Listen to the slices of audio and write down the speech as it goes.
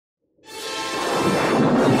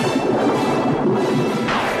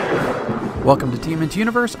Welcome to TMNT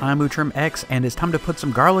Universe, I'm Utrim X, and it's time to put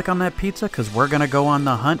some garlic on that pizza because we're gonna go on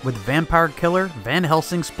the hunt with vampire killer Van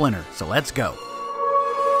Helsing Splinter, so let's go.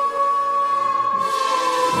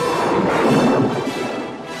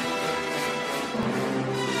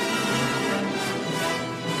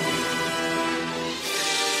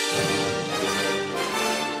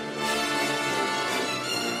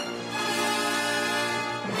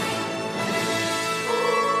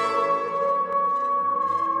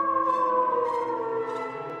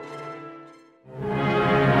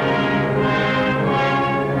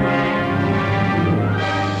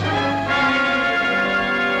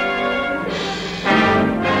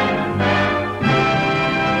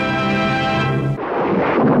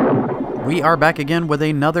 We are back again with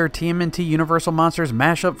another TMNT Universal Monsters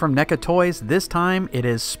mashup from NECA Toys. This time it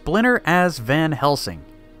is Splinter As Van Helsing.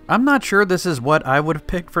 I'm not sure this is what I would have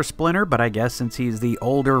picked for Splinter, but I guess since he's the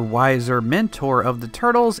older, wiser mentor of the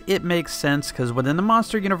Turtles, it makes sense because within the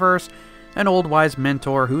monster universe, an old wise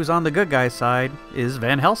mentor who's on the good guy's side is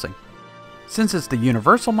Van Helsing. Since it's the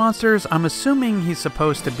Universal Monsters, I'm assuming he's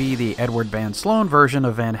supposed to be the Edward Van Sloan version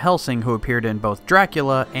of Van Helsing who appeared in both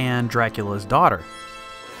Dracula and Dracula's Daughter.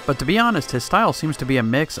 But to be honest, his style seems to be a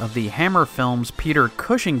mix of the Hammer Films Peter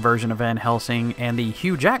Cushing version of Van Helsing and the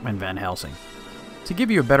Hugh Jackman Van Helsing. To give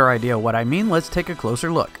you a better idea of what I mean, let's take a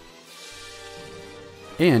closer look.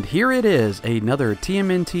 And here it is, another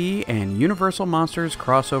TMNT and Universal Monsters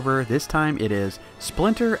crossover. This time it is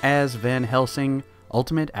Splinter As Van Helsing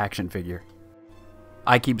Ultimate Action Figure.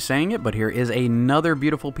 I keep saying it, but here is another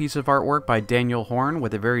beautiful piece of artwork by Daniel Horn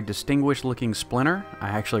with a very distinguished looking Splinter. I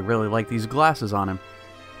actually really like these glasses on him.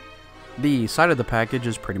 The side of the package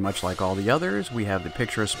is pretty much like all the others. We have the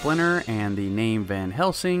picture of Splinter and the name Van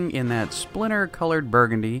Helsing in that Splinter colored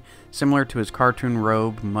burgundy, similar to his cartoon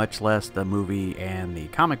robe, much less the movie and the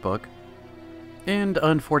comic book. And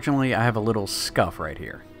unfortunately, I have a little scuff right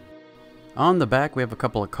here. On the back, we have a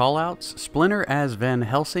couple of callouts. Splinter As Van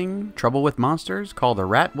Helsing, trouble with monsters, call the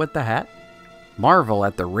rat with the hat. Marvel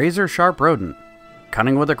at the razor-sharp rodent,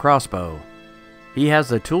 cunning with a crossbow. He has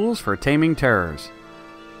the tools for taming terrors.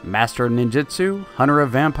 Master of Ninjutsu, Hunter of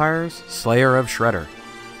Vampires, Slayer of Shredder.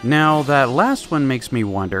 Now, that last one makes me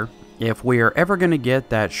wonder if we are ever going to get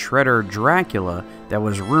that Shredder Dracula that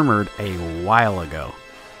was rumored a while ago.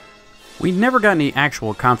 We never got any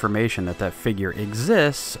actual confirmation that that figure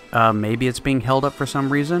exists. Maybe it's being held up for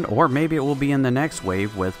some reason, or maybe it will be in the next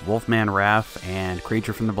wave with Wolfman Raph and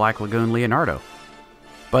Creature from the Black Lagoon Leonardo.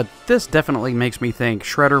 But this definitely makes me think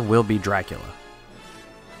Shredder will be Dracula.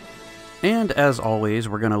 And as always,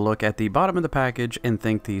 we're going to look at the bottom of the package and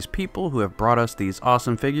thank these people who have brought us these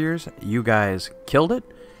awesome figures. You guys killed it.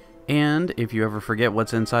 And if you ever forget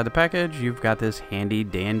what's inside the package, you've got this handy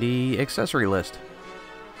dandy accessory list.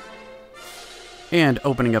 And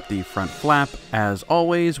opening up the front flap, as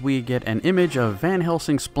always, we get an image of Van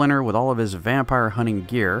Helsing Splinter with all of his vampire hunting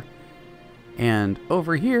gear. And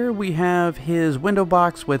over here we have his window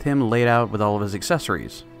box with him laid out with all of his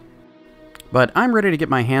accessories. But I'm ready to get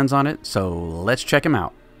my hands on it, so let's check him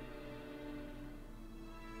out.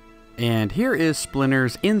 And here is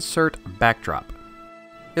Splinter's insert backdrop.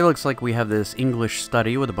 It looks like we have this English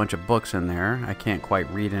study with a bunch of books in there. I can't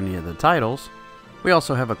quite read any of the titles. We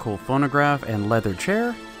also have a cool phonograph and leather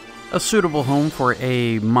chair. A suitable home for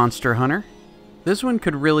a monster hunter. This one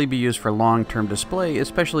could really be used for long-term display,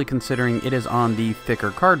 especially considering it is on the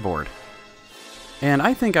thicker cardboard. And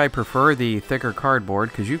I think I prefer the thicker cardboard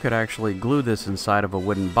because you could actually glue this inside of a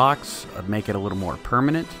wooden box, make it a little more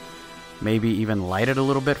permanent, maybe even light it a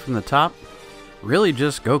little bit from the top. Really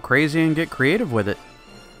just go crazy and get creative with it.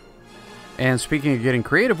 And speaking of getting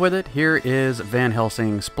creative with it, here is Van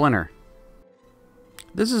Helsing Splinter.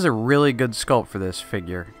 This is a really good sculpt for this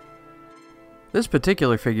figure. This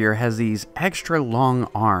particular figure has these extra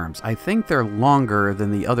long arms. I think they're longer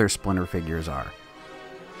than the other Splinter figures are.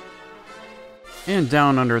 And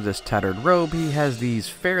down under this tattered robe, he has these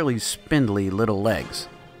fairly spindly little legs.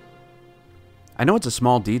 I know it's a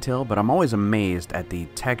small detail, but I'm always amazed at the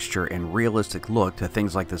texture and realistic look to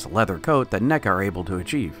things like this leather coat that NECA are able to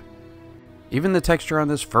achieve. Even the texture on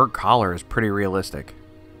this fur collar is pretty realistic.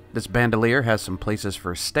 This bandolier has some places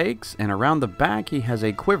for stakes, and around the back he has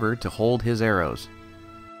a quiver to hold his arrows.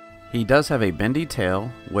 He does have a bendy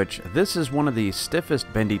tail, which this is one of the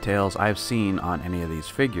stiffest bendy tails I've seen on any of these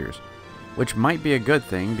figures. Which might be a good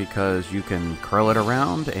thing because you can curl it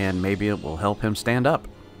around and maybe it will help him stand up,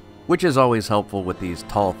 which is always helpful with these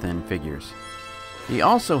tall, thin figures. He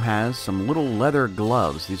also has some little leather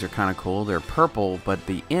gloves. These are kind of cool. They're purple, but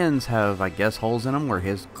the ends have, I guess, holes in them where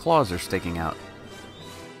his claws are sticking out.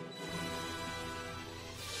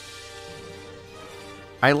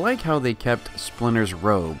 I like how they kept Splinter's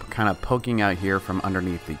robe kind of poking out here from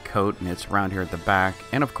underneath the coat, and it's around here at the back.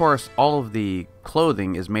 And of course, all of the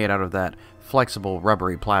clothing is made out of that flexible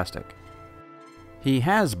rubbery plastic. He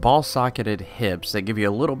has ball-socketed hips that give you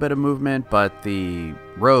a little bit of movement, but the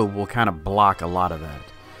robe will kind of block a lot of that.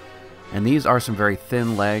 And these are some very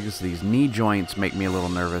thin legs. These knee joints make me a little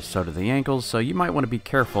nervous, so do the ankles, so you might want to be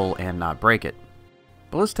careful and not break it.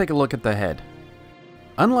 But let's take a look at the head.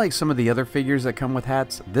 Unlike some of the other figures that come with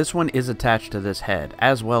hats, this one is attached to this head,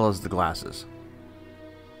 as well as the glasses.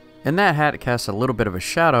 And that hat casts a little bit of a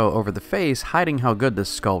shadow over the face, hiding how good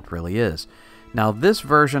this sculpt really is. Now, this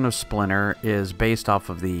version of Splinter is based off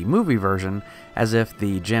of the movie version, as if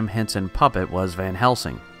the Jim Henson puppet was Van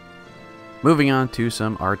Helsing. Moving on to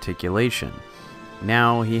some articulation.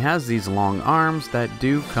 Now, he has these long arms that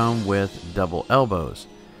do come with double elbows.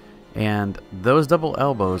 And those double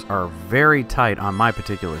elbows are very tight on my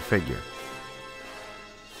particular figure.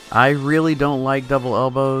 I really don't like double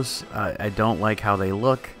elbows. I don't like how they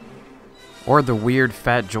look, or the weird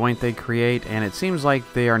fat joint they create, and it seems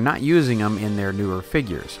like they are not using them in their newer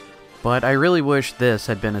figures. But I really wish this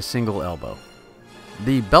had been a single elbow.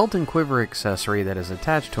 The belt and quiver accessory that is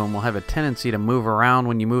attached to him will have a tendency to move around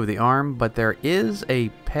when you move the arm, but there is a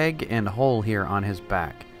peg and hole here on his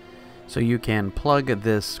back. So you can plug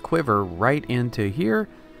this quiver right into here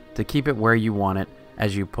to keep it where you want it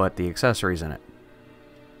as you put the accessories in it.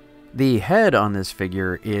 The head on this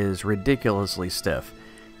figure is ridiculously stiff.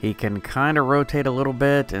 He can kind of rotate a little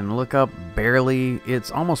bit and look up barely.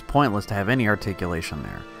 It's almost pointless to have any articulation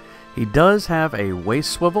there. He does have a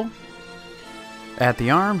waist swivel. At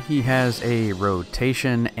the arm, he has a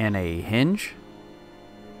rotation and a hinge.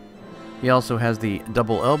 He also has the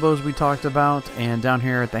double elbows we talked about, and down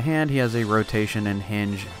here at the hand he has a rotation and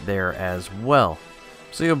hinge there as well.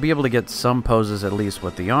 So you'll be able to get some poses at least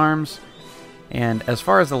with the arms. And as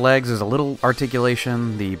far as the legs, there's a little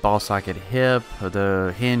articulation, the ball socket hip,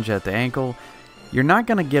 the hinge at the ankle. You're not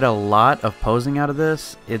going to get a lot of posing out of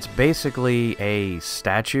this. It's basically a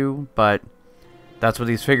statue, but that's what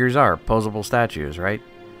these figures are, posable statues, right?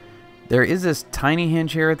 There is this tiny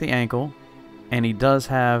hinge here at the ankle, and he does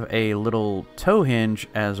have a little toe hinge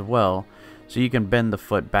as well, so you can bend the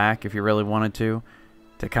foot back if you really wanted to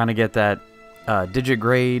kind of get that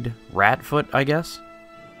digigrade rat foot, I guess,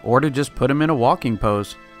 or to just put him in a walking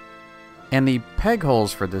pose. And the peg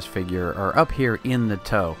holes for this figure are up here in the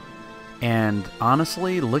toe, and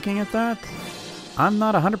honestly, looking at that, I'm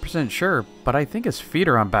not 100% sure, but I think his feet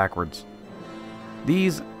are on backwards.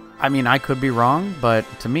 These, I mean, I could be wrong, but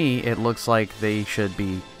to me, it looks like they should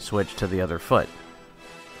be switched to the other foot.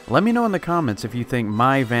 Let me know in the comments if you think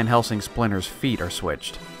my Van Helsing Splinter's feet are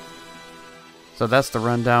switched. So that's the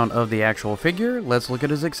rundown of the actual figure. Let's look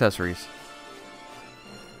at his accessories.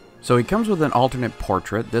 So he comes with an alternate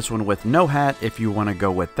portrait, this one with no hat if you want to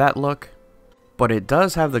go with that look, but it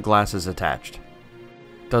does have the glasses attached.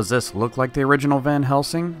 Does this look like the original Van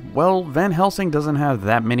Helsing? Well, Van Helsing doesn't have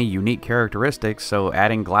that many unique characteristics, so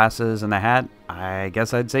adding glasses and the hat, I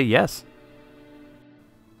guess I'd say yes.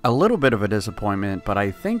 A little bit of a disappointment, but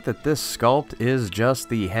I think that this sculpt is just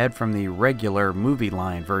the head from the regular movie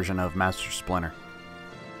line version of Master Splinter.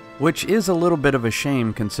 Which is a little bit of a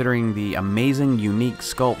shame considering the amazing unique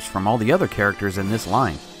sculpts from all the other characters in this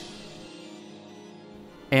line.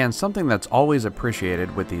 And something that's always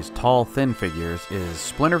appreciated with these tall, thin figures is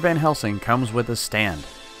Splinter Van Helsing comes with a stand.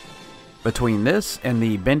 Between this and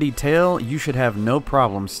the bendy tail, you should have no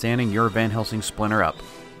problem standing your Van Helsing Splinter up.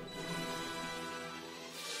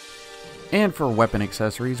 And for weapon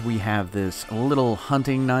accessories, we have this little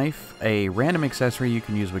hunting knife, a random accessory you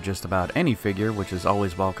can use with just about any figure, which is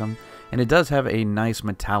always welcome, and it does have a nice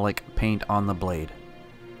metallic paint on the blade.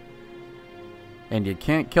 And you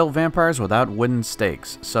can't kill vampires without wooden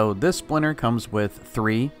stakes, so this Splinter comes with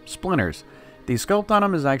 3 splinters. The sculpt on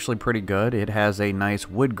him is actually pretty good. It has a nice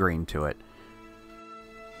wood grain to it.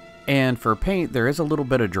 And for paint, there is a little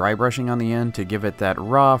bit of dry brushing on the end to give it that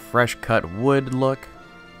raw, fresh cut wood look.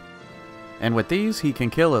 And with these, he can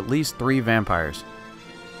kill at least 3 vampires.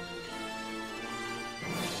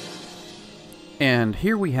 And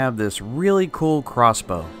here we have this really cool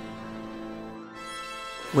crossbow,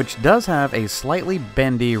 which does have a slightly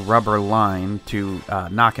bendy rubber line to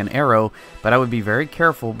knock an arrow, but I would be very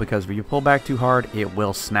careful because if you pull back too hard, it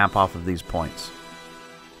will snap off of these points.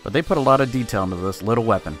 But they put a lot of detail into this little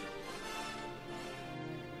weapon.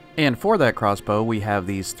 And for that crossbow, we have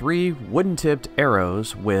these 3 wooden-tipped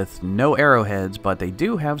arrows with no arrowheads, but they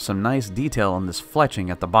do have some nice detail on this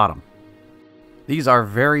fletching at the bottom. These are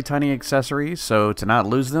very tiny accessories, so to not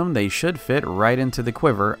lose them, they should fit right into the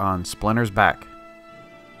quiver on Splinter's back.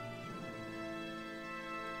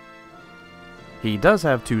 He does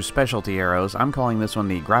have 2 specialty arrows. I'm calling this one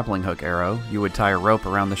the grappling hook arrow. You would tie a rope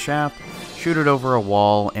around the shaft, shoot it over a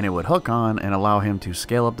wall, and it would hook on and allow him to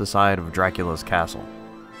scale up the side of Dracula's castle.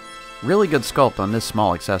 Really good sculpt on this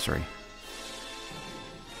small accessory.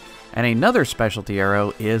 And another specialty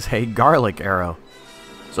arrow is a garlic arrow.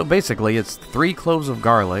 So basically it's 3 cloves of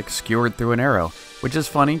garlic skewered through an arrow, which is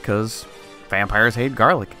funny because vampires hate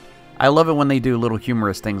garlic. I love it when they do little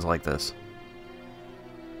humorous things like this.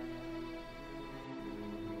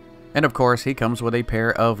 And of course, he comes with a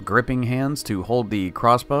pair of gripping hands to hold the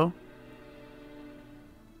crossbow,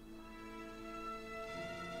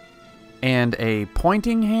 and a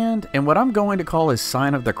pointing hand, and what I'm going to call his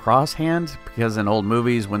sign of the cross hand, because in old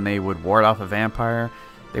movies when they would ward off a vampire,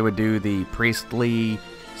 they would do the priestly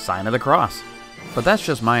sign of the cross. But that's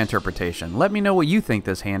just my interpretation. Let me know what you think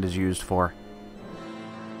this hand is used for.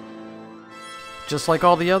 Just like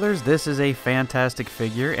all the others, this is a fantastic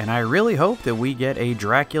figure, and I really hope that we get a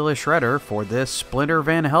Dracula Shredder for this Splinter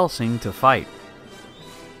Van Helsing to fight.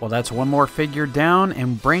 Well, that's one more figure down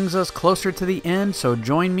and brings us closer to the end, so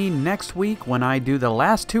join me next week when I do the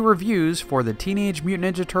last 2 reviews for the Teenage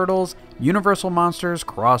Mutant Ninja Turtles Universal Monsters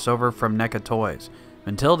crossover from NECA Toys.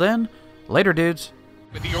 Until then, later dudes.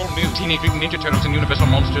 With the all-new Teenage Mutant Ninja Turtles and Universal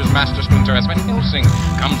Monsters Master Splinter As Van Helsing.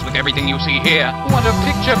 Comes with everything you see here. What a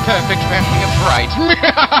picture-perfect family of fright.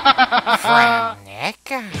 From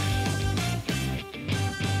NECA.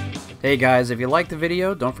 Hey guys, if you liked the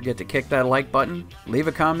video, don't forget to kick that like button, leave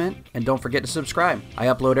a comment, and don't forget to subscribe. I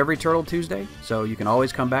upload every Turtle Tuesday, so you can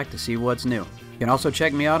always come back to see what's new. You can also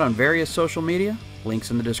check me out on various social media,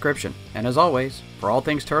 links in the description. And as always, for all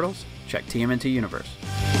things Turtles, check TMNT Universe.